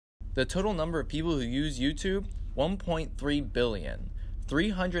The total number of people who use YouTube, 1.3 billion.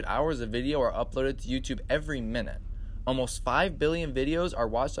 300 hours of video are uploaded to YouTube every minute. Almost 5 billion videos are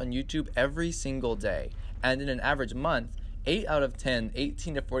watched on YouTube every single day. And in an average month, 8 out of 10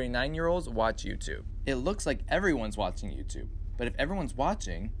 18 to 49-year-olds watch YouTube. It looks like everyone's watching YouTube. But if everyone's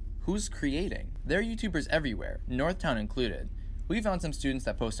watching, who's creating? There are YouTubers everywhere, Northtown included. We found some students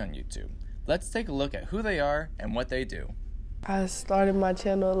that post on YouTube. Let's take a look at who they are and what they do. I started my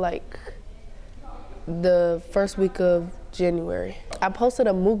channel like the first week of January. I posted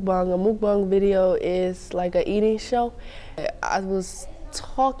a mukbang. A mukbang video is like an eating show. I was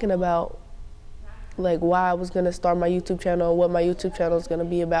talking about like why I was gonna start my YouTube channel, what my YouTube channel is gonna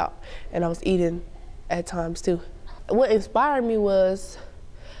be about, and I was eating at times too. What inspired me was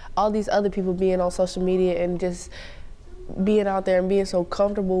all these other people being on social media and just being out there and being so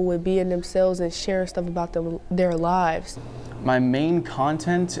comfortable with being themselves and sharing stuff about their lives. My main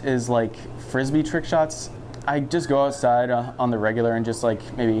content is like frisbee trick shots. I just go outside on the regular and just like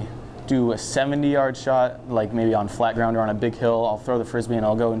maybe do a 70-yard shot, like maybe on flat ground or on a big hill. I'll throw the frisbee and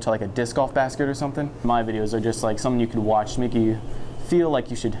I'll go into like a disc golf basket or something. My videos are just like something you could watch to make you feel like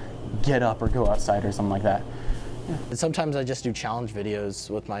you should get up or go outside or something like that. Yeah. Sometimes I just do challenge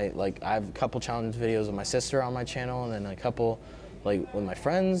videos with I have a couple challenge videos with my sister on my channel, and then a couple like with my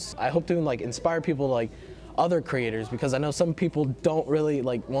friends. I hope to like inspire people like other creators, because I know some people don't really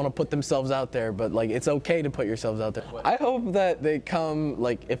like want to put themselves out there, but like it's okay to put yourselves out there. I hope that they come,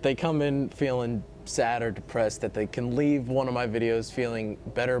 like if they come in feeling sad or depressed, that they can leave one of my videos feeling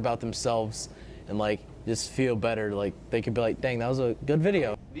better about themselves and like just feel better, like they could be like, dang, that was a good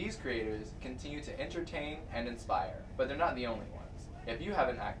video. These creators continue to entertain and inspire, but they're not the only ones. If you have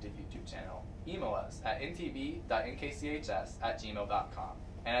an active YouTube channel, email us at ntv.nkchs@gmail.com.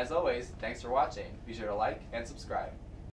 And as always, thanks for watching. Be sure to like and subscribe.